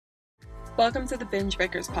Welcome to the Binge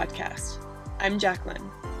Breakers podcast. I'm Jacqueline.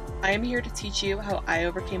 I am here to teach you how I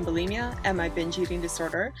overcame bulimia and my binge eating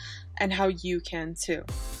disorder, and how you can too.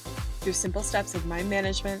 Through simple steps of mind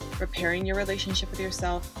management, repairing your relationship with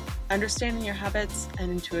yourself, understanding your habits,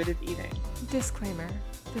 and intuitive eating. Disclaimer.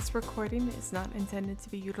 This recording is not intended to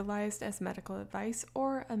be utilized as medical advice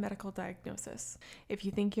or a medical diagnosis. If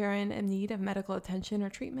you think you're in need of medical attention or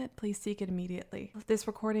treatment, please seek it immediately. This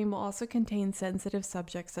recording will also contain sensitive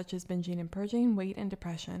subjects such as binging and purging, weight, and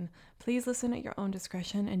depression. Please listen at your own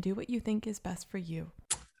discretion and do what you think is best for you.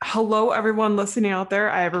 Hello, everyone listening out there.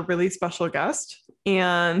 I have a really special guest,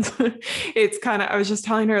 and I was just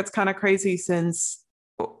telling her it's kind of crazy since,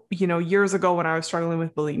 years ago when I was struggling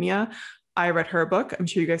with bulimia, I read her book. I'm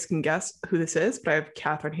sure you guys can guess who this is, but I have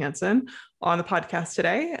Catherine Hansen on the podcast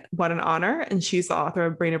today. What an honor. And she's the author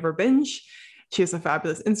of Brain Over Binge. She has a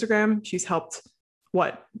fabulous Instagram. She's helped,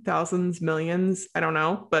 thousands, millions? I don't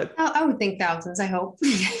know, but I would think thousands, I hope.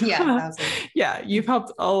 Yeah, thousands. Yeah, you've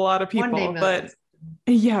helped a lot of people. One day millions.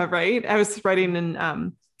 But yeah, right. I was writing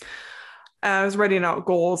out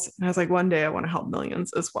goals, and I was like, one day I want to help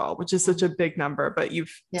millions as well, which is such a big number, but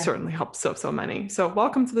you've certainly helped so many. So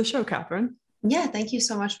welcome to the show, Catherine. Yeah. Thank you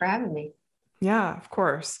so much for having me. Yeah, of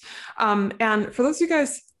course. And for those of you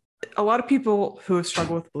guys, a lot of people who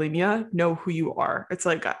struggle with bulimia know who you are. It's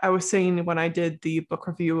like I was saying when I did the book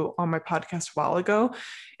review on my podcast a while ago,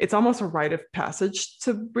 it's almost a rite of passage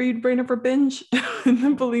to read Brain Over Binge in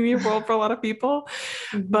the bulimia world for a lot of people.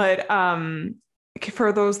 Mm-hmm. But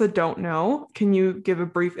for those that don't know, can you give a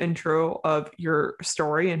brief intro of your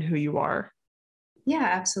story and who you are? Yeah,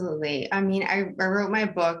 absolutely. I mean, I wrote my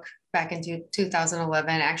book back in 2011.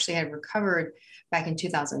 Actually, I had recovered back in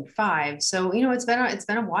 2005. So, it's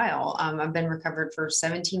been a while. I've been recovered for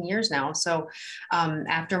 17 years now. So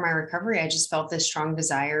after my recovery, I just felt this strong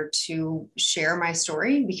desire to share my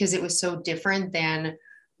story because it was so different than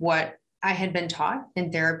what I had been taught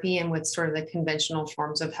in therapy and with sort of the conventional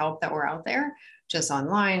forms of help that were out there, just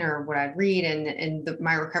online or what I'd read. And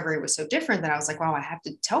my recovery was so different that I was like, wow, I have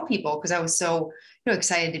to tell people, because I was so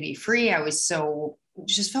excited to be free. I was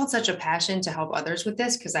just felt such a passion to help others with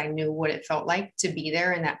this, because I knew what it felt like to be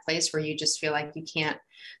there in that place where you just feel like you can't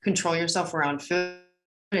control yourself around food.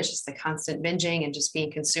 It's just the constant binging and just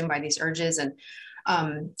being consumed by these urges. And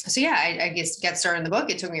I guess got started in the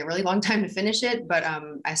book. It took me a really long time to finish it, but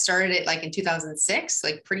I started it like in 2006,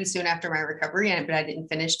 like pretty soon after my recovery, but I didn't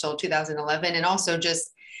finish till 2011, and also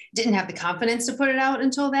just didn't have the confidence to put it out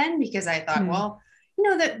until then, because I thought,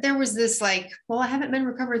 that there was this I haven't been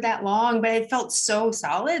recovered that long, but it felt so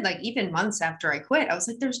solid. Like even months after I quit, I was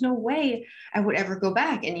like, there's no way I would ever go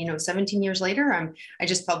back. And 17 years later, I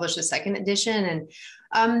just published a second edition,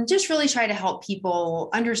 and just really try to help people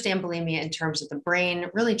understand bulimia in terms of the brain,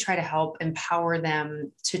 really try to help empower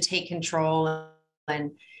them to take control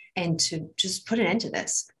and to just put an end to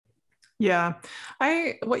this. Yeah.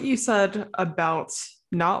 What you said about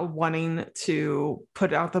not wanting to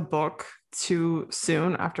put out the book too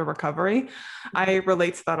soon after recovery, I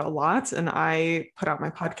relate to that a lot. And I put out my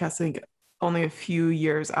podcast, I think, only a few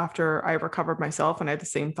years after I recovered myself, and I had the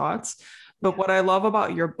same thoughts. But what I love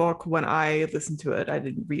about your book, when I listened to it, I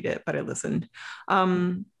didn't read it, but I listened,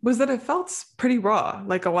 was that it felt pretty raw.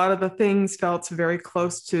 Like a lot of the things felt very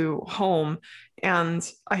close to home. And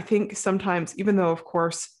I think sometimes, even though, of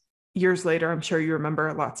course, years later, I'm sure you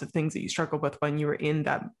remember lots of things that you struggled with when you were in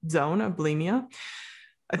that zone of bulimia,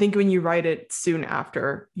 I think when you write it soon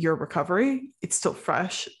after your recovery, it's still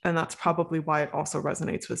fresh. And that's probably why it also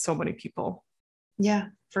resonates with so many people. Yeah,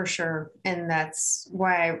 for sure. And that's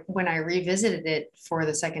why when I revisited it for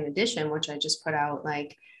the second edition, which I just put out,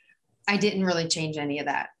 I didn't really change any of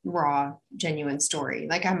that raw, genuine story.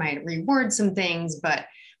 I might reword some things, but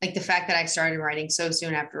the fact that I started writing so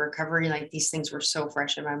soon after recovery, these things were so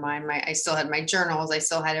fresh in my mind. I still had my journals, I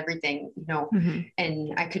still had everything,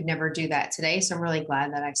 and I could never do that today. So I'm really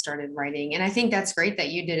glad that I started writing. And I think that's great that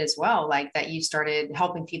you did as well. That you started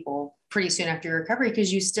helping people pretty soon after your recovery,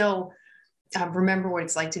 because you still remember what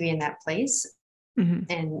it's like to be in that place.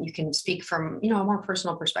 Mm-hmm. And you can speak from, a more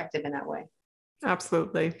personal perspective in that way.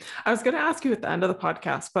 Absolutely. I was going to ask you at the end of the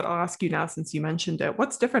podcast, but I'll ask you now since you mentioned it.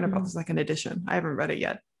 What's different about the second edition? I haven't read it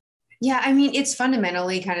yet. Yeah, I mean, it's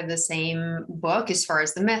fundamentally kind of the same book as far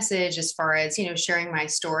as the message, as far as, sharing my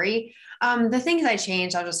story. The things I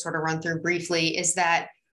changed, I'll just sort of run through briefly, is that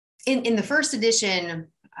in the first edition,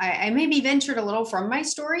 I maybe ventured a little from my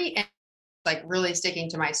story and really sticking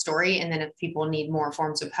to my story. And then if people need more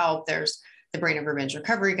forms of help, there's the Brain Over Binge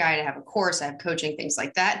Recovery Guide. I have a course, I have coaching, things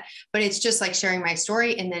like that. But it's just sharing my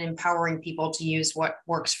story and then empowering people to use what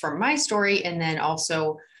works from my story, and then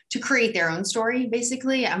also to create their own story.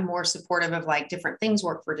 Basically, I'm more supportive of like different things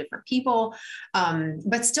work for different people,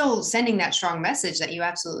 but still sending that strong message that you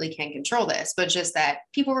absolutely can control this, but just that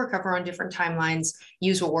people recover on different timelines,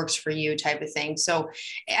 use what works for you type of thing. So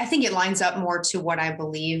I think it lines up more to what I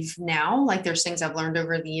believe now. Like there's things I've learned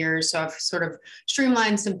over the years. So I've sort of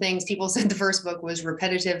streamlined some things. People said the first book was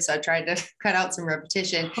repetitive, so I tried to cut out some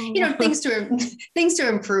repetition, things to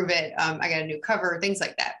improve it. I got a new cover, things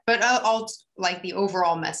like that, but all like the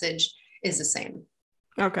overall message is the same.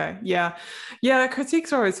 Okay. Yeah.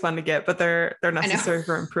 Critiques are always fun to get, but they're necessary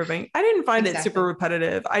for improving. I didn't find it super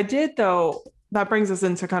repetitive. I did though. That brings us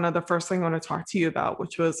into kind of the first thing I want to talk to you about,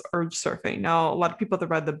 which was urge surfing. Now, a lot of people that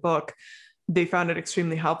read the book, they found it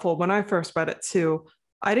extremely helpful. When I first read it too,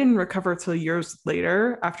 I didn't recover till years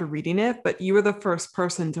later after reading it, but you were the first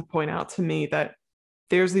person to point out to me that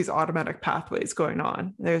there's these automatic pathways going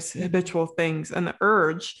on. There's habitual things, and the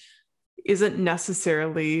urge isn't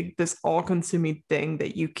necessarily this all-consuming thing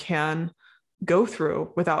that you can go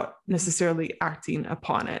through without necessarily acting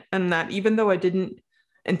upon it. And that even though I didn't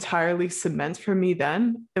entirely cement for me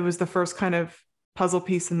then, it was the first kind of puzzle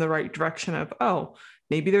piece in the right direction of, oh,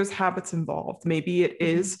 maybe there's habits involved. Maybe it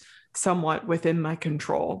is somewhat within my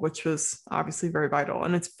control, which was obviously very vital.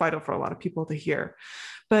 And it's vital for a lot of people to hear.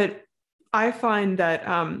 But I find that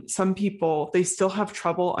some people, they still have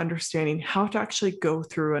trouble understanding how to actually go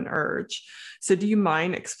through an urge. So do you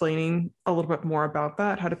mind explaining a little bit more about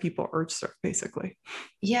that? How do people urge surf, basically?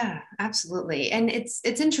 Yeah, absolutely. And it's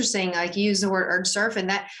interesting, like you use the word urge surf, and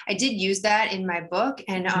that I did use that in my book.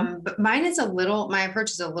 And but my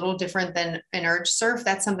approach is a little different than an urge surf.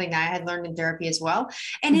 That's something that I had learned in therapy as well.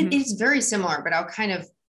 And it is very similar, but I'll kind of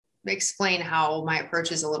explain how my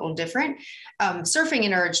approach is a little different. Surfing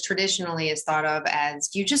an urge traditionally is thought of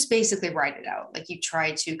as you just basically ride it out. Like you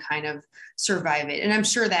try to kind of survive it. And I'm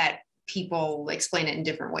sure that people explain it in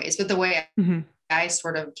different ways, but the way I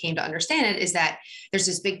sort of came to understand it is that there's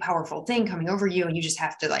this big, powerful thing coming over you, and you just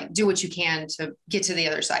have to like do what you can to get to the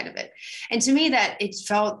other side of it. And to me, that it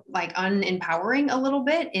felt like unempowering a little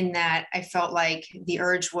bit, in that I felt like the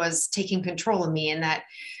urge was taking control of me, and that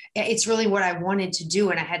it's really what I wanted to do.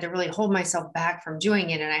 And I had to really hold myself back from doing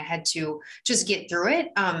it. And I had to just get through it.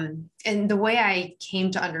 And the way I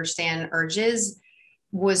came to understand urges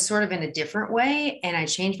was sort of in a different way. And I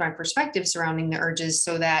changed my perspective surrounding the urges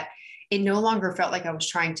so that it no longer felt like I was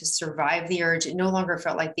trying to survive the urge. It no longer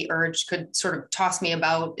felt like the urge could sort of toss me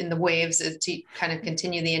about in the waves, to kind of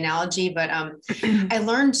continue the analogy. But I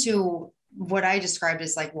learned to, what I described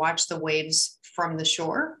as like, watch the waves from the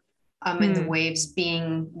shore. And the waves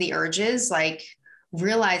being the urges, like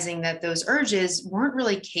realizing that those urges weren't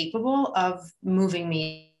really capable of moving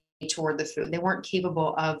me toward the food. They weren't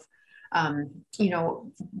capable of,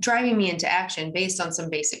 driving me into action based on some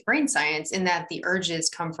basic brain science, in that the urges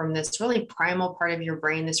come from this really primal part of your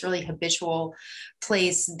brain, this really habitual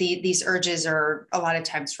place. These urges are a lot of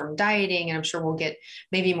times from dieting, and I'm sure we'll get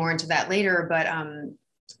maybe more into that later, but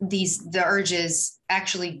the urges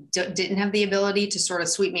actually didn't have the ability to sort of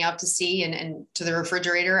sweep me out to sea and to the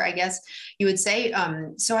refrigerator, I guess you would say.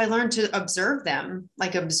 So I learned to observe them,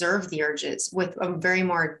 like observe the urges with a very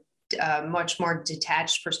much more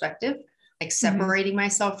detached perspective, like separating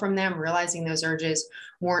myself from them, realizing those urges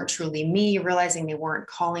weren't truly me, realizing they weren't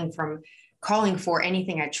calling for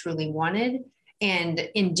anything I truly wanted. And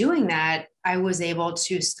in doing that, I was able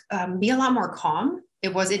to be a lot more calm.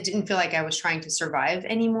 It didn't feel like I was trying to survive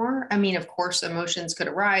anymore. I mean, of course, emotions could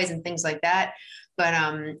arise and things like that, but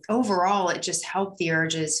overall, it just helped the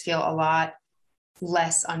urges feel a lot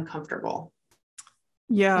less uncomfortable.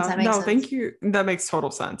 Yeah, no, sense? Thank you. That makes total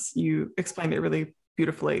sense. You explained it really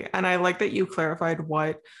beautifully. And I like that you clarified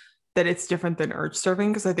that it's different than urge surfing,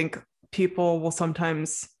 because I think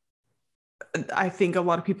I think a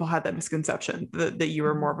lot of people had that misconception that you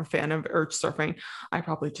were more of a fan of urge surfing. I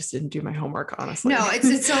probably just didn't do my homework, honestly. No,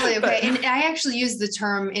 it's totally okay. And I actually use the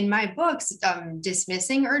term in my books,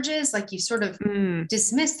 dismissing urges, like you sort of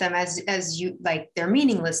dismiss them as you, like they're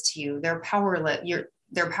meaningless to you. They're powerless.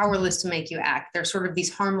 They're powerless to make you act. They're sort of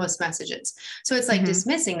these harmless messages. So it's like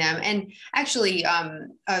dismissing them. And actually,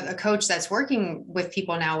 a coach that's working with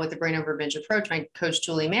people now with the Brain Over Binge approach, my coach,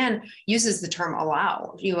 Julie Mann, uses the term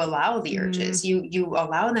allow. You allow the urges. You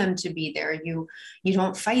allow them to be there. You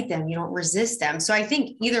don't fight them. You don't resist them. So I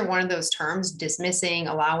think either one of those terms, dismissing,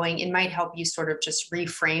 allowing, it might help you sort of just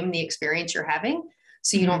reframe the experience you're having,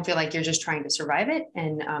 so you don't feel like you're just trying to survive it.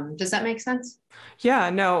 And does that make sense? Yeah,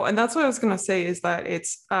 no. And that's what I was going to say, is that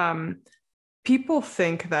people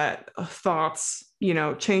think that thoughts,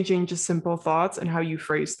 changing just simple thoughts and how you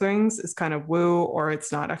phrase things is kind of woo, or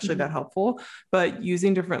it's not actually that helpful, but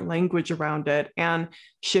using different language around it and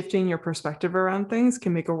shifting your perspective around things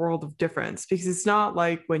can make a world of difference, because it's not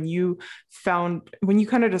like when you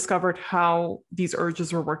kind of discovered how these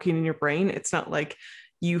urges were working in your brain, it's not like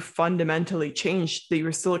you fundamentally changed, that you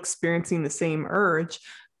were still experiencing the same urge,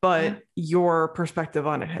 but your perspective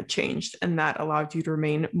on it had changed, and that allowed you to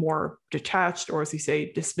remain more detached, or as you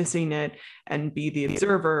say, dismissing it and be the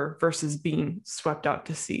observer versus being swept out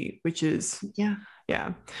to sea, which is, yeah.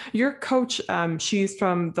 Your coach, she's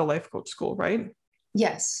from the Life Coach School, right?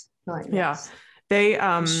 Yes. Right. Yeah. They,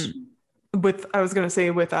 I was going to say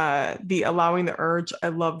with the allowing the urge, I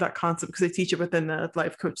love that concept because they teach it within the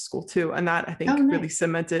Life Coach School too. And that I think really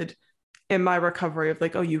cemented in my recovery of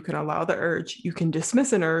like, oh, you can allow the urge, you can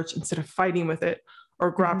dismiss an urge instead of fighting with it or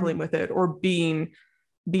grappling with it or being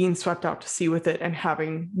swept out to sea with it and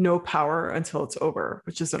having no power until it's over,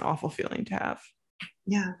 which is an awful feeling to have.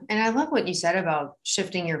 Yeah. And I love what you said about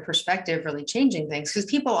shifting your perspective, really changing things, because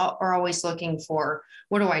people are always looking for,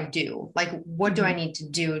 what do I do? Like, what do I need to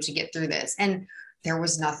do to get through this? And there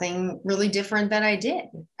was nothing really different that I did.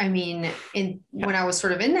 I mean, when I was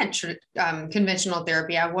sort of in that conventional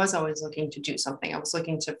therapy, I was always looking to do something. I was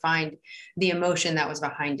looking to find the emotion that was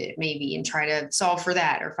behind it, maybe, and try to solve for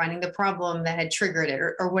that, or finding the problem that had triggered it,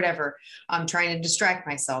 or whatever. I'm trying to distract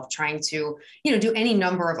myself, trying to, do any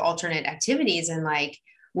number of alternate activities. And like,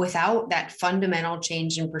 without that fundamental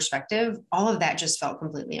change in perspective, all of that just felt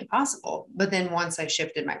completely impossible. But then once I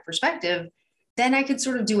shifted my perspective, then I could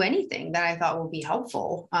sort of do anything that I thought would be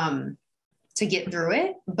helpful to get through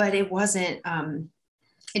it. But it wasn't,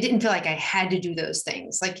 it didn't feel like I had to do those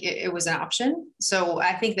things. Like it was an option. So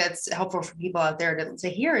I think that's helpful for people out there to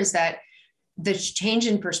hear, is that the change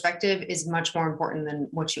in perspective is much more important than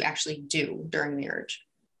what you actually do during the urge.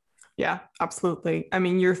 Yeah, absolutely. I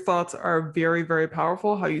mean, your thoughts are very, very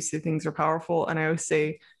powerful. How you say things are powerful. And I always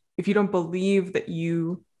say, if you don't believe that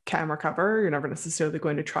you can recover, you're never necessarily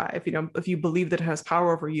going to try. If you believe that it has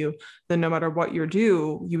power over you, then no matter what you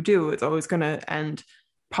do, it's always going to end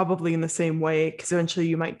probably in the same way, because eventually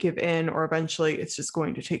you might give in, or eventually it's just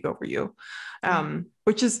going to take over you.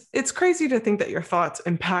 Which is, it's crazy to think that your thoughts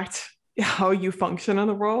impact how you function in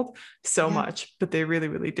the world so much, but they really,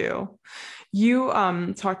 really do. You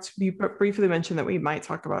briefly mentioned that we might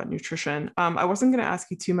talk about nutrition. I wasn't going to ask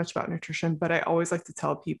you too much about nutrition, but I always like to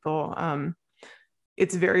tell people,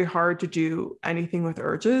 it's very hard to do anything with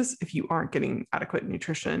urges if you aren't getting adequate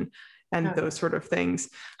nutrition and those sort of things.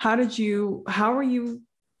 What's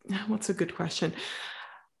a good question?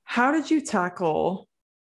 How did you tackle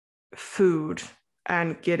food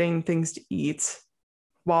and getting things to eat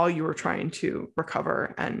while you were trying to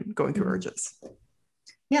recover and going through urges?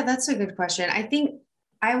 Yeah, that's a good question. I think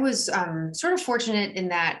I was sort of fortunate in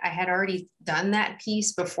that I had already done that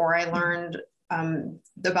piece before I learned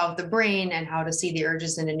about the brain and how to see the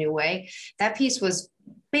urges in a new way. That piece was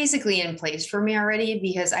basically in place for me already,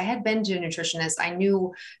 because I had been to a nutritionist. I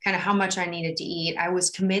knew kind of how much I needed to eat. I was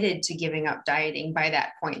committed to giving up dieting by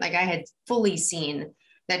that point. Like, I had fully seen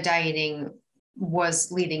that dieting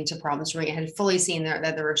was leading to problems for me. I had fully seen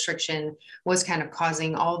that the restriction was kind of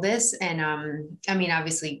causing all this. And I mean,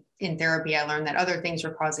 obviously in therapy, I learned that other things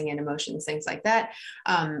were causing it, emotions, things like that,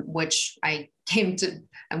 which I'm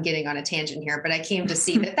getting on a tangent here, but I came to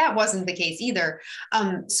see that wasn't the case either.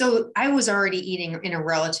 So I was already eating in a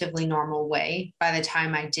relatively normal way by the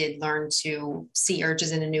time I did learn to see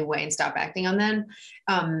urges in a new way and stop acting on them.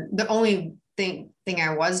 The only thing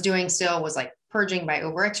I was doing still was like purging by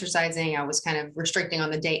overexercising. I was kind of restricting on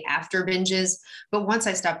the day after binges. But once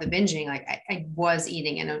I stopped the binging, like I was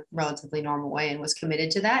eating in a relatively normal way and was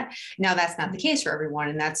committed to that. Now that's not the case for everyone.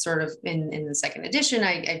 And that's sort of in the second edition,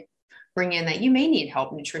 I bring in that you may need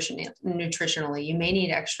help nutritionally. You may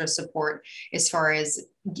need extra support as far as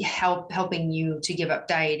helping you to give up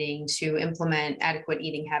dieting, to implement adequate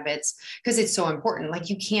eating habits, because it's so important. Like,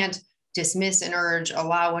 you can't dismiss an urge,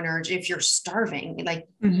 allow an urge if you're starving. Like,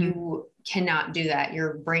 you cannot do that.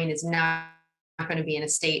 Your brain is not going to be in a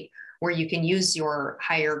state where you can use your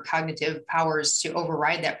higher cognitive powers to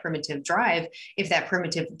override that primitive drive if that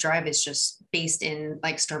primitive drive is just based in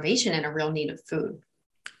like starvation and a real need of food.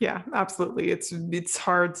 Yeah, absolutely. It's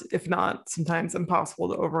hard, if not sometimes impossible,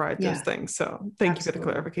 to override those things. So thank you for the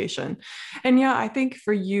clarification. And yeah, I think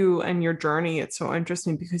for you and your journey, it's so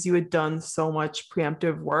interesting because you had done so much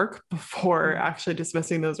preemptive work before actually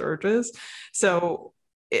dismissing those urges. So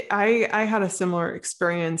I had a similar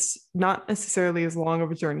experience, not necessarily as long of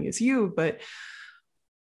a journey as you, but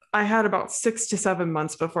I had about 6 to 7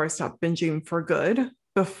 months before I stopped binging for good.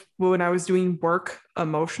 when I was doing work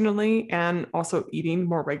emotionally and also eating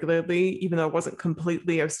more regularly, even though it wasn't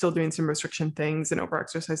completely, I was still doing some restriction things and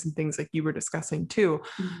overexercising things like you were discussing too.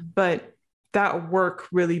 Mm-hmm. But that work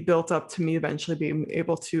really built up to me eventually being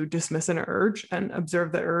able to dismiss an urge and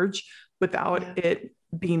observe the urge without it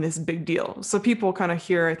being this big deal. So people kind of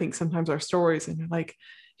hear, I think, sometimes our stories and they're like,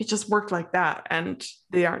 it just worked like that. And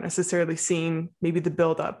they aren't necessarily seeing maybe the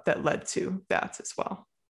buildup that led to that as well.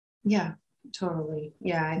 Yeah, totally.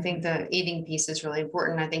 Yeah, I think the eating piece is really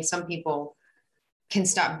important. I think some people can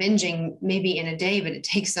stop binging maybe in a day, but it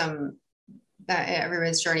takes some,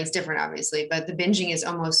 everyone's journey is different, obviously, but the binging is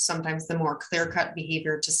almost sometimes the more clear-cut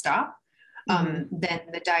behavior to stop than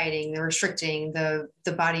the dieting, the restricting, the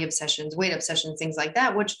body obsessions, weight obsessions, things like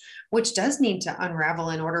that, which does need to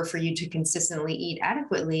unravel in order for you to consistently eat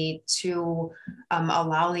adequately to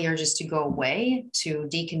allow the urges to go away, to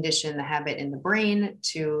decondition the habit in the brain,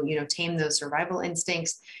 to, tame those survival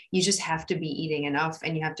instincts. You just have to be eating enough,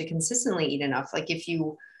 and you have to consistently eat enough. Like if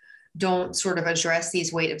you don't sort of address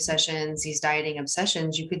these weight obsessions, these dieting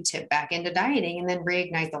obsessions, you could tip back into dieting and then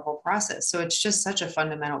reignite the whole process. So it's just such a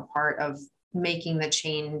fundamental part of making the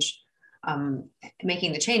change and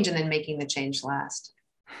then making the change last.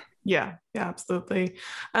 Yeah, absolutely.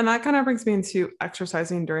 And that kind of brings me into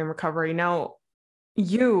exercising during recovery. Now,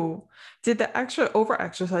 did the extra over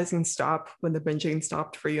exercising stop when the binging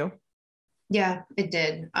stopped for you? Yeah, it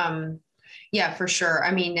did. Yeah, for sure.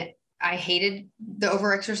 I mean, I hated the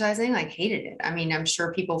over exercising, hated it. I mean, I'm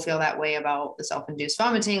sure people feel that way about the self-induced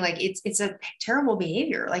vomiting. It's a terrible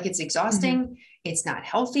behavior. It's exhausting. It's not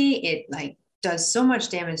healthy. It does so much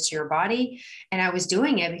damage to your body. And I was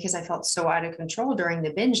doing it because I felt so out of control during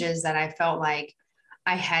the binges that I felt like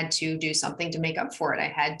I had to do something to make up for it. I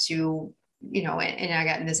had to, and I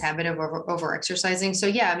got in this habit of over exercising. So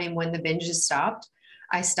yeah, I mean, when the binges stopped,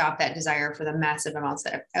 I stopped that desire for the massive amounts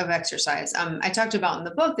of exercise. I talked about in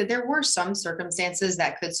the book that there were some circumstances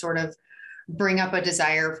that could sort of bring up a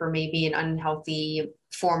desire for maybe an unhealthy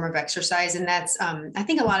form of exercise. And that's, I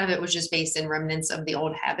think a lot of it was just based in remnants of the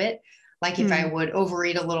old habit. If I would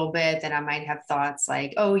overeat a little bit, then I might have thoughts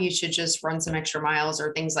like, oh, you should just run some extra miles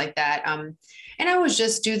or things like that. And I would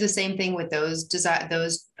just do the same thing with those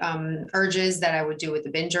urges that I would do with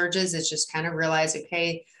the binge urges. It's just kind of realize,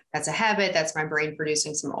 okay, that's a habit. That's my brain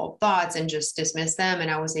producing some old thoughts, and just dismiss them.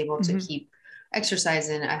 And I was able to keep exercise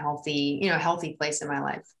in a healthy place in my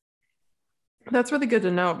life. That's really good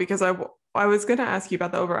to know, because I was going to ask you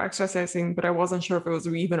about the over exercising, but I wasn't sure if it was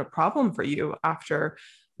even a problem for you after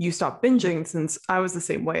you stopped binging, since I was the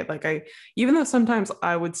same way. Even though sometimes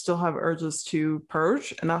I would still have urges to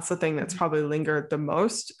purge, and that's the thing that's probably lingered the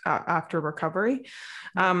most after recovery.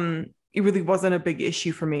 It really wasn't a big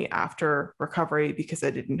issue for me after recovery because I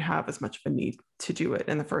didn't have as much of a need to do it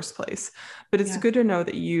in the first place. But it's good to know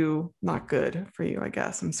that not good for you, I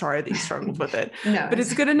guess. I'm sorry that you struggled with it. No, but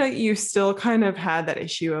it's good to know that you still kind of had that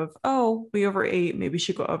issue of, oh, we overate, maybe we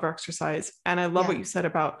should go over exercise. And I love what you said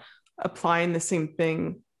about applying the same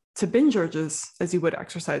thing to binge urges as you would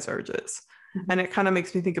exercise urges. And it kind of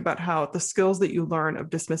makes me think about how the skills that you learn of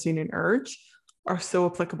dismissing an urge are so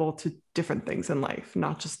applicable to different things in life,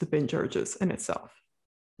 not just the binge urges in itself.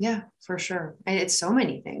 Yeah, for sure. And it's so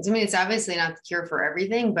many things. I mean, it's obviously not the cure for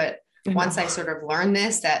everything, but once I sort of learned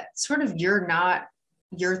this, that sort of your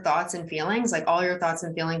thoughts and feelings, all your thoughts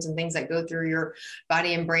and feelings and things that go through your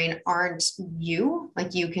body and brain aren't you.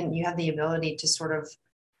 You have the ability to sort of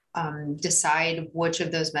decide which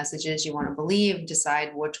of those messages you want to believe,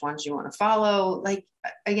 decide which ones you want to follow.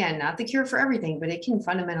 Again, not the cure for everything, but it can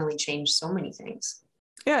fundamentally change so many things.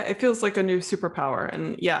 Yeah, it feels like a new superpower.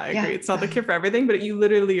 And I agree. It's not the cure for everything, but you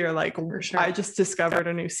literally are like, sure. I just discovered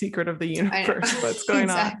a new secret of the universe. What's going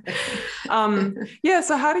on?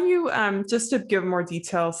 So how do you, just to give more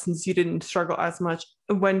details, since you didn't struggle as much,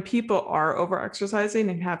 when people are over-exercising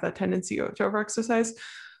and have that tendency to over-exercise,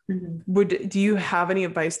 do you have any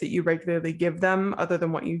advice that you regularly give them other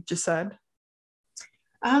than what you just said?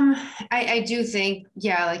 I do think,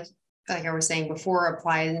 like I was saying before,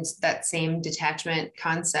 apply that same detachment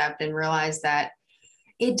concept and realize that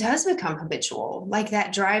it does become habitual,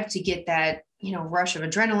 that drive to get that, rush of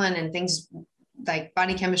adrenaline and things like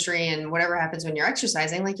body chemistry and whatever happens when you're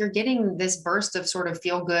exercising, you're getting this burst of sort of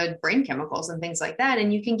feel good brain chemicals and things like that.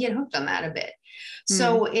 And you can get hooked on that a bit.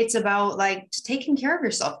 So it's about taking care of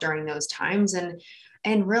yourself during those times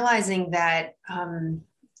and realizing that,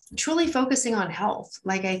 truly focusing on health.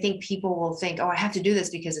 I think people will think, oh, I have to do this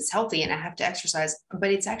because it's healthy and I have to exercise,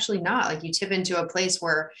 but it's actually not. You tip into a place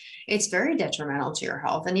where it's very detrimental to your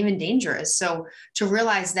health and even dangerous. So to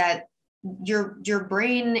realize that your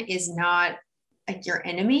brain is not like your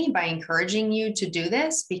enemy by encouraging you to do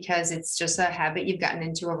this because it's just a habit you've gotten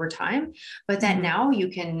into over time, but that now you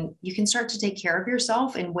can start to take care of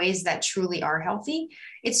yourself in ways that truly are healthy.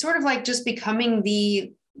 It's sort of like just becoming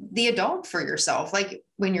the adult for yourself. Like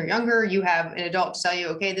when you're younger, you have an adult to tell you,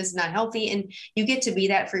 okay, this is not healthy. And you get to be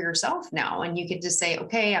that for yourself now. And you get to say,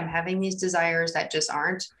 okay, I'm having these desires that just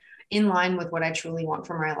aren't in line with what I truly want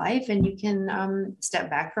for my life. And you can step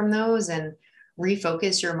back from those and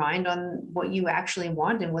refocus your mind on what you actually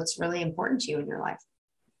want and what's really important to you in your life.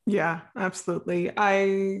 Yeah, absolutely.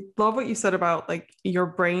 I love what you said about like your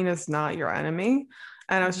brain is not your enemy.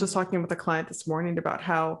 And I was just talking with a client this morning about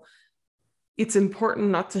how it's important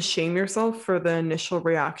not to shame yourself for the initial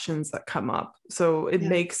reactions that come up. So it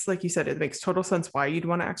makes, like you said, it makes total sense why you'd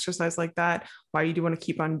want to exercise like that, why you do want to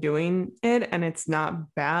keep on doing it. And it's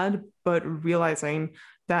not bad, but realizing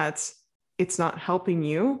that it's not helping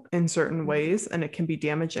you in certain ways and it can be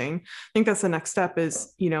damaging. I think that's the next step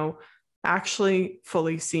is, you know, actually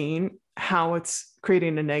fully seeing how it's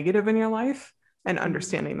creating a negative in your life and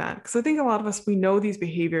understanding that. Because I think a lot of us, we know these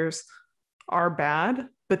behaviors are bad,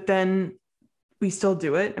 but then we still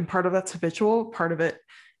do it. And part of that's habitual. Part of it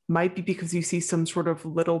might be because you see some sort of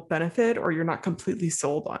little benefit or you're not completely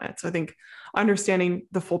sold on it. So I think understanding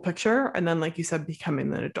the full picture and then, like you said,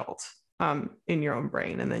 becoming an adult in your own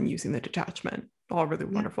brain and then using the detachment, all really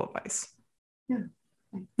wonderful advice.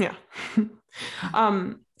 Yeah.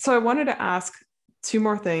 So I wanted to ask two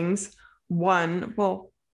more things. One,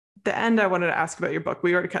 well, the end, I wanted to ask about your book.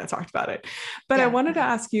 We already kind of talked about it, but I wanted to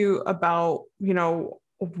ask you about, you know,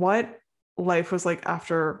 what life was like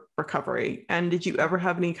after recovery. And did you ever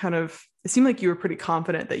have any kind of, it seemed like you were pretty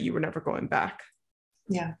confident that you were never going back.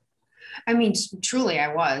 Yeah. I mean, truly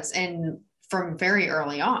I was. And from very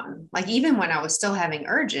early on, like even when I was still having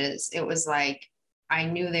urges, it was like, I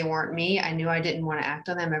knew they weren't me. I knew I didn't want to act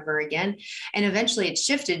on them ever again. And eventually it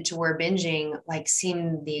shifted to where binging like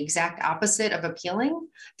seemed the exact opposite of appealing.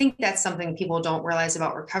 I think that's something people don't realize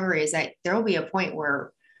about recovery is that there will be a point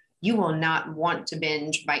where you will not want to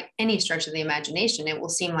binge by any stretch of the imagination. It will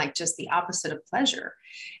seem like just the opposite of pleasure.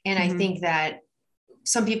 And I think that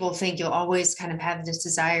some people think you'll always kind of have this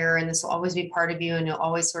desire and this will always be part of you and you'll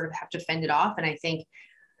always sort of have to fend it off. And I think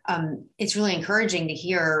it's really encouraging to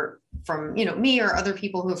hear from, you know, me or other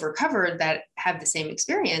people who have recovered that have the same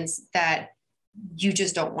experience that you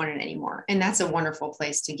just don't want it anymore. And that's a wonderful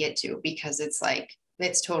place to get to because it's like,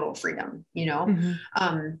 it's total freedom, you know?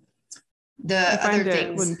 The other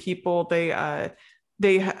things when people, I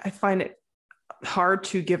find it hard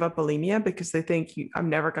to give up bulimia because they think I'm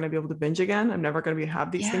never going to be able to binge again. I'm never going to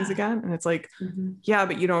have these things again. And it's like, yeah,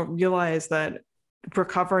 but you don't realize that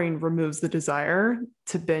recovering removes the desire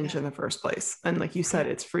to binge in the first place. And like you said,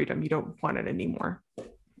 it's freedom. You don't want it anymore.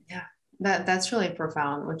 Yeah. That's really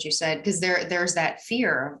profound what you said. Because there's that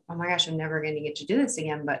fear of, oh my gosh, I'm never going to get to do this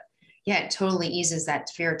again. But yeah, it totally eases that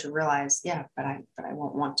fear to realize, yeah, but I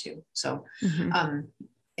won't want to. So, I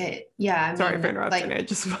mean, sorry for interrupting. Like, I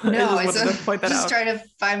just wanted to point that just out. trying to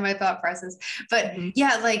find my thought process. But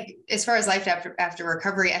yeah, like as far as life after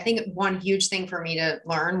recovery, I think one huge thing for me to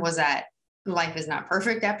learn was that life is not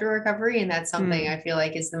perfect after recovery. And that's something I feel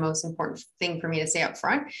like is the most important thing for me to say up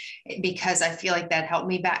front, because I feel like that held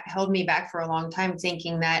me back for a long time,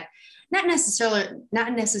 thinking that not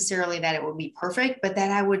necessarily that it would be perfect, but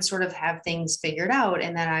that I would sort of have things figured out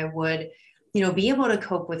and that I would, you know, be able to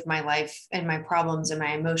cope with my life and my problems and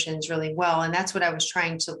my emotions really well. And that's what I was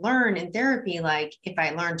trying to learn in therapy. Like if I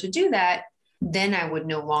learned to do that, then I would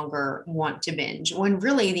no longer want to binge, when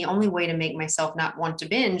really the only way to make myself not want to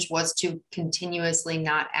binge was to continuously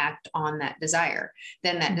not act on that desire.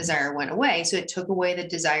 Then that desire went away. So it took away the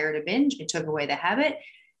desire to binge. It took away the habit.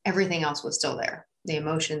 Everything else was still there. The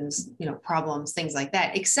emotions, you know, problems, things like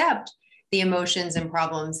that, except the emotions and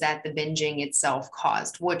problems that the binging itself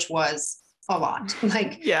caused, which was a lot.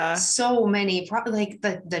 Like so many, like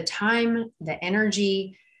the time, the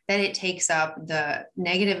energy that it takes up, the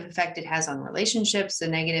negative effect it has on relationships, the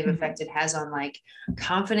negative effect it has on like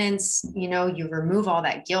confidence. You know, you remove all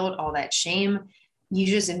that guilt, all that shame, you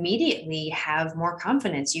just immediately have more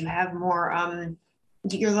confidence. You have more,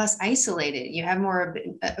 you're less isolated. You have more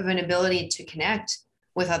of an ability to connect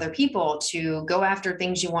with other people, to go after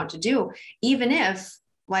things you want to do, even if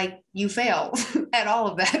like you fail at all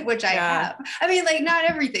of that, which I have. I mean, like not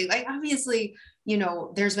everything, like obviously, you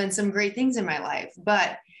know, there's been some great things in my life,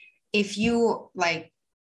 but if you like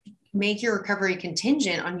make your recovery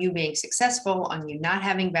contingent on you being successful, on you not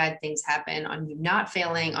having bad things happen, on you not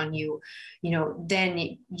failing, on you, you know,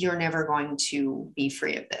 then you're never going to be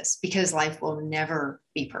free of this because life will never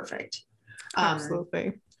be perfect.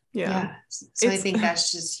 Absolutely. Yeah. So I think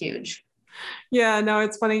that's just huge. Yeah, no,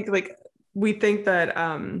 it's funny. Like we think that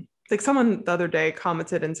like someone the other day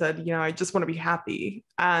commented and said, I just want to be happy.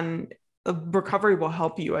 And recovery will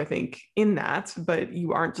help you, I think, in that, but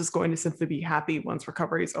you aren't just going to simply be happy once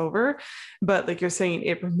recovery is over. But like you're saying,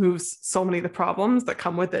 it removes so many of the problems that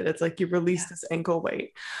come with it. It's like you release this ankle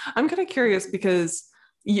weight. I'm kind of curious because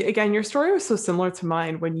again, your story was so similar to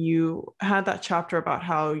mine when you had that chapter about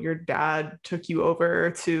how your dad took you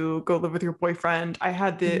over to go live with your boyfriend. I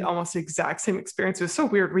had the almost exact same experience. It was so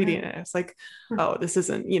weird reading it. It's like, oh, this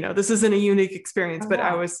isn't a unique experience, but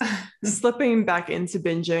I was slipping back into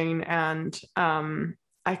binging, and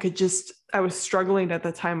I was struggling at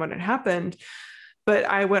the time when it happened, but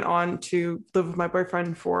I went on to live with my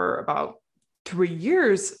boyfriend for about 3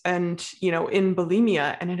 years and in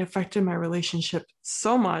bulimia, and it affected my relationship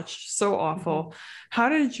so much, so awful. How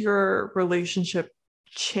did your relationship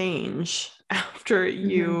change after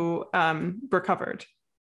you recovered?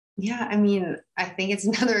 Yeah, I mean, I think it's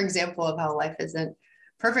another example of how life isn't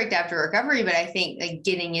perfect after recovery, but I think like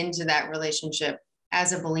getting into that relationship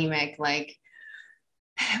as a bulimic, like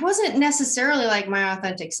it wasn't necessarily like my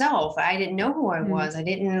authentic self. I didn't know who I was. I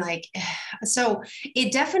didn't so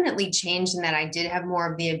it definitely changed in that I did have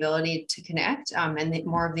more of the ability to connect, and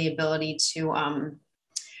more of the ability to,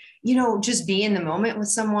 just be in the moment with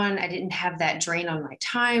someone. I didn't have that drain on my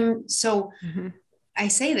time. So I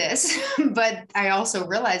say this, but I also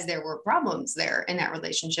realized there were problems there in that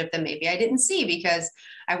relationship that maybe I didn't see because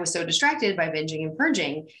I was so distracted by binging and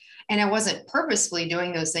purging. And I wasn't purposefully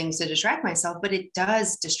doing those things to distract myself, but it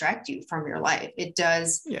does distract you from your life. It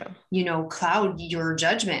does, cloud your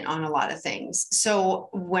judgment on a lot of things. So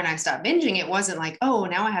when I stopped binging, it wasn't like, oh,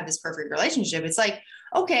 now I have this perfect relationship. It's like,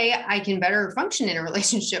 okay, I can better function in a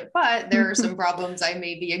relationship, but there are some problems I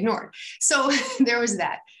may be ignored. So there was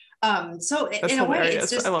that. So That's in a way,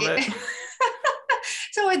 it's just, I love it.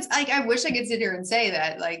 So it's like, I wish I could sit here and say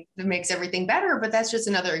that like it makes everything better, but that's just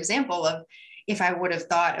another example of, if I would have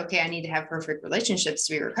thought, okay, I need to have perfect relationships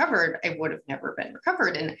to be recovered, I would have never been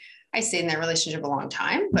recovered. And I stayed in that relationship a long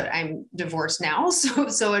time, but I'm divorced now.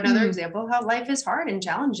 So another example of how life is hard and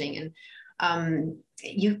challenging. And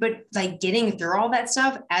but like getting through all that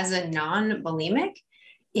stuff as a non-bulimic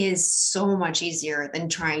is so much easier than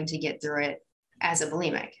trying to get through it as a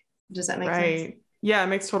bulimic. Does that make sense? Yeah, it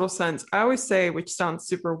makes total sense. I always say, which sounds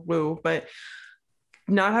super woo, but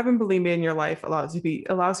not having bulimia in your life allows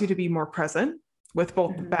you to be more present with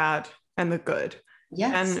both the bad and the good.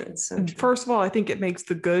 Yes. And so first of all, I think it makes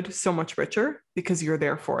the good so much richer because you're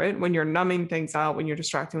there for it. When you're numbing things out, when you're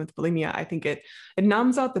distracting with bulimia, I think it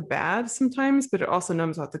numbs out the bad sometimes, but it also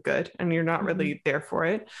numbs out the good, and you're not really there for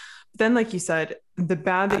it. But then, like you said, the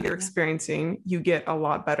bad that you're experiencing, you get a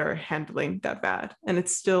lot better handling that bad. And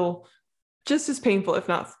it's still just as painful, if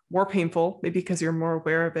not more painful, maybe because you're more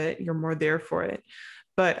aware of it, you're more there for it.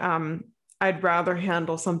 But I'd rather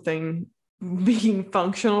handle something being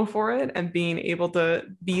functional for it and being able to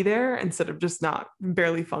be there instead of just not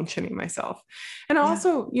barely functioning myself. And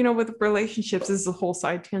also, with relationships, this is a whole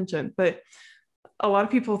side tangent, but a lot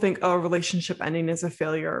of people think, oh, relationship ending is a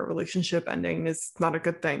failure, relationship ending is not a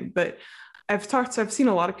good thing. But I've seen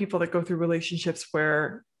a lot of people that go through relationships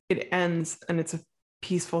where it ends and it's a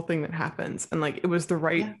peaceful thing that happens, and like it was the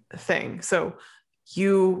right thing. So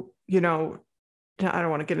I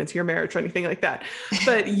don't want to get into your marriage or anything like that,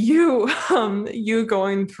 but you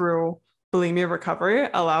going through bulimia recovery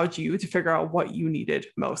allowed you to figure out what you needed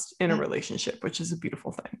most in a relationship, which is a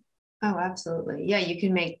beautiful thing. Oh, absolutely. Yeah. You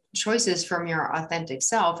can make choices from your authentic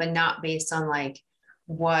self and not based on like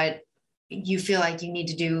what you feel like you need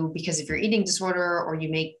to do because of your eating disorder, or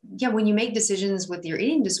when you make decisions with your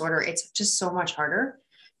eating disorder, it's just so much harder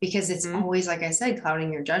because it's always, like I said,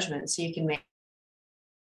 clouding your judgment. So you can make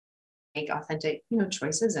authentic,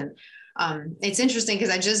 choices. And it's interesting because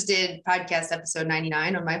I just did podcast episode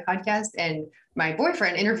 99 on my podcast, and my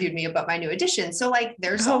boyfriend interviewed me about my new addition. So like,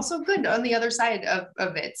 there's also good on the other side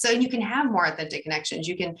of it. So you can have more authentic connections.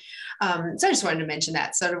 You can, so I just wanted to mention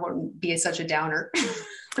that, so it won't be such a downer.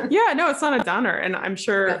 Yeah, no, it's not a downer. And I'm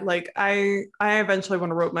sure like I eventually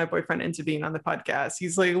want to rope my boyfriend into being on the podcast.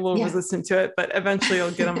 He's like a little resistant to it, but eventually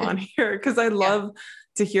I'll get him on here because I love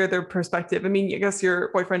to hear their perspective. I mean, I guess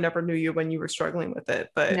your boyfriend never knew you when you were struggling with it,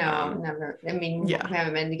 but no, never. I mean, we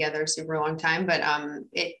haven't been together a super long time, but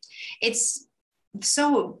it's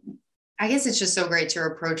so, I guess it's just so great to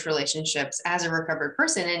approach relationships as a recovered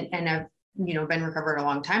person, and I've been recovered a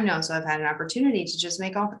long time now, so I've had an opportunity to just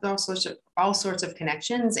make all sorts of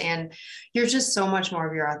connections, and you're just so much more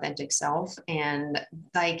of your authentic self. And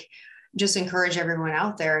like, just encourage everyone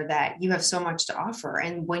out there that you have so much to offer.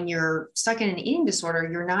 And when you're stuck in an eating disorder,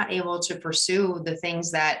 you're not able to pursue the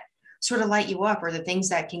things that sort of light you up, or the things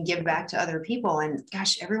that can give back to other people. And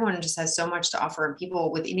gosh, everyone just has so much to offer. And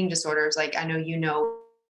people with eating disorders, like I know you know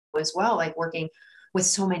as well, like working with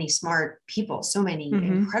so many smart people, so many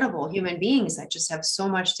incredible human beings that just have so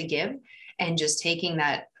much to give, and just taking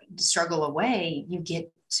that struggle away, you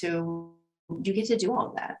get to do all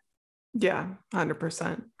of that. Yeah,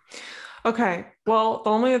 100%. Okay. Well, the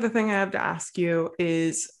only other thing I have to ask you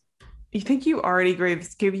is, you think you already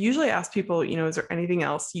gave usually ask people, is there anything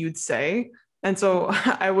else you'd say? And so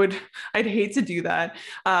I'd hate to do that.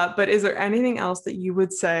 But is there anything else that you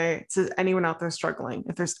would say to anyone out there struggling?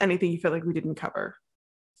 If there's anything you feel like we didn't cover?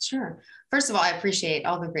 Sure. First of all, I appreciate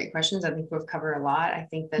all the great questions. I think we've covered a lot. I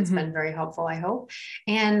think that's been very helpful, I hope.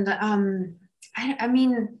 And I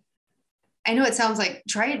mean, I know it sounds like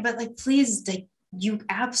try it, but like, please, like, you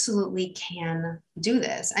absolutely can do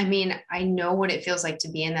this. I mean, I know what it feels like to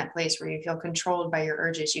be in that place where you feel controlled by your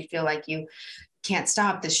urges. You feel like you can't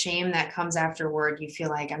stop, the shame that comes afterward. You feel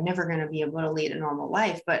like I'm never going to be able to lead a normal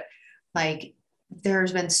life. But like,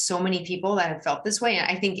 there's been so many people that have felt this way. And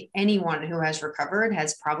I think anyone who has recovered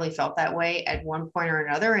has probably felt that way at one point or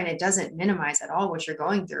another. And it doesn't minimize at all what you're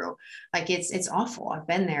going through. Like it's awful. I've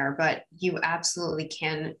been there, but you absolutely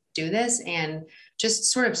can do this, and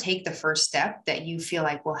just sort of take the first step that you feel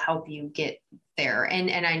like will help you get there.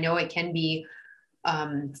 And I know it can be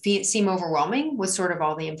seem overwhelming with sort of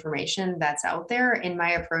all the information that's out there. In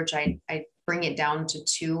my approach, I bring it down to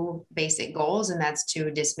two basic goals, and that's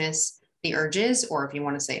to dismiss the urges, or if you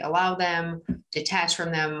want to say allow them, detach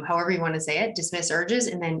from them, however you want to say it, dismiss urges,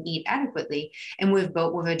 and then eat adequately. And we've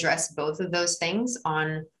addressed both of those things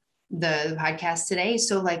on the podcast today.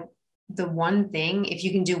 So like, the one thing, if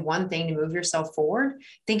you can do one thing to move yourself forward,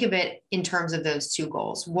 think of it in terms of those two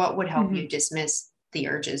goals. What would help you dismiss the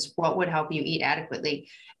urges? What would help you eat adequately?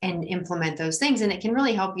 And implement those things. And it can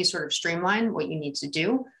really help you sort of streamline what you need to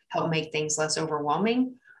do, help make things less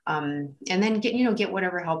overwhelming. And then get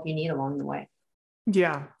whatever help you need along the way.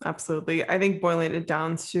 Yeah, absolutely. I think boiling it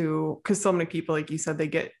down to, because so many people, like you said, they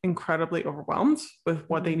get incredibly overwhelmed with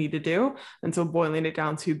what they need to do. And so boiling it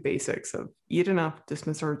down to basics of eat enough,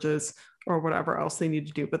 dismiss urges, or whatever else they need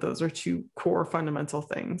to do. But those are two core fundamental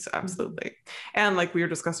things. Absolutely. And like we were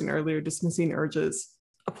discussing earlier, dismissing urges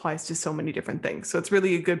applies to so many different things. So it's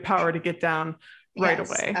really a good power to get down right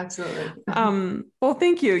away. Absolutely. Well,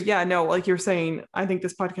 thank you. Yeah, no, like you're saying, I think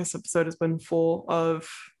this podcast episode has been full of,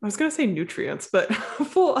 I was going to say nutrients, but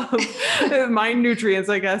full of mind nutrients,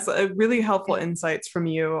 I guess, really helpful insights from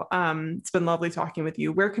you. It's been lovely talking with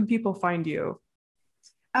you. Where can people find you?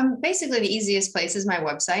 Basically the easiest place is my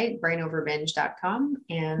website, brainoverbinge.com.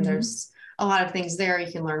 And there's a lot of things there.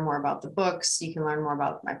 You can learn more about the books. You can learn more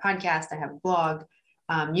about my podcast. I have a blog.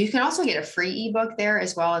 You can also get a free ebook there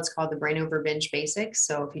as well. It's called the Brain Over Binge Basics.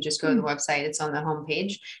 So if you just go to the website, it's on the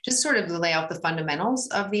homepage, just sort of to lay out the fundamentals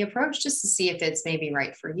of the approach, just to see if it's maybe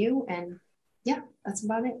right for you. And yeah, that's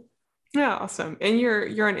about it. Yeah, awesome. And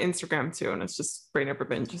you're on Instagram too, and it's just Brain Over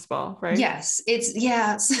Binge as well, right? Yes,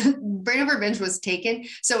 Brain Over Binge was taken,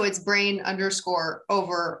 so it's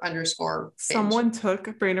brain_over_binge. Someone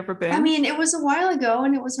took Brain Over Binge. I mean, it was a while ago,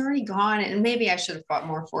 and it was already gone, and maybe I should have fought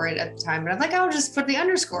more for it at the time. But I'm like, I'll just put the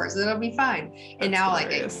underscores, and it'll be fine. And now,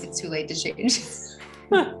 hilarious. Like, it's too late to change.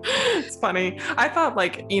 It's funny. I thought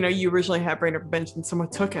you originally had Brain Over Binge and someone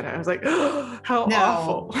took it. I was like, oh, how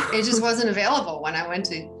awful. It just wasn't available when I went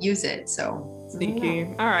to use it. So sneaky.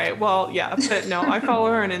 All right. Well, yeah, but no, I follow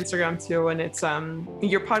her on Instagram too. And it's,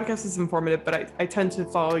 your podcast is informative, but I tend to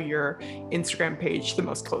follow your Instagram page the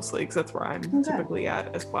most closely because that's where I'm typically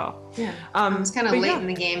at as well. Yeah. I was kind of late in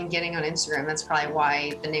the game getting on Instagram. That's probably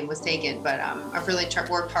why the name was taken, but I've really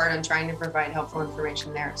worked hard on trying to provide helpful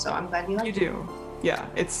information there. So I'm glad you like it. You do. Yeah,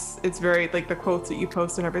 it's very, like, the quotes that you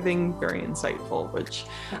post and everything, very insightful, which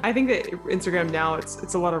I think that Instagram now,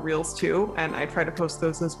 it's a lot of reels too, and I try to post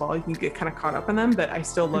those as well. You can get kind of caught up in them, but I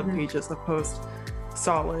still love pages that post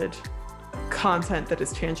solid content that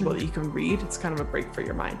is tangible that you can read. It's kind of a break for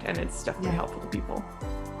your mind, and it's definitely helpful to people.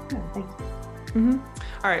 Yeah, thank you.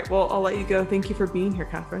 All right, well, I'll let you go. Thank you for being here,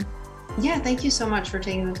 Catherine. Yeah, thank you so much for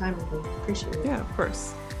taking the time with me. Appreciate it. Yeah, of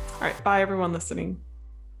course. All right, bye everyone listening.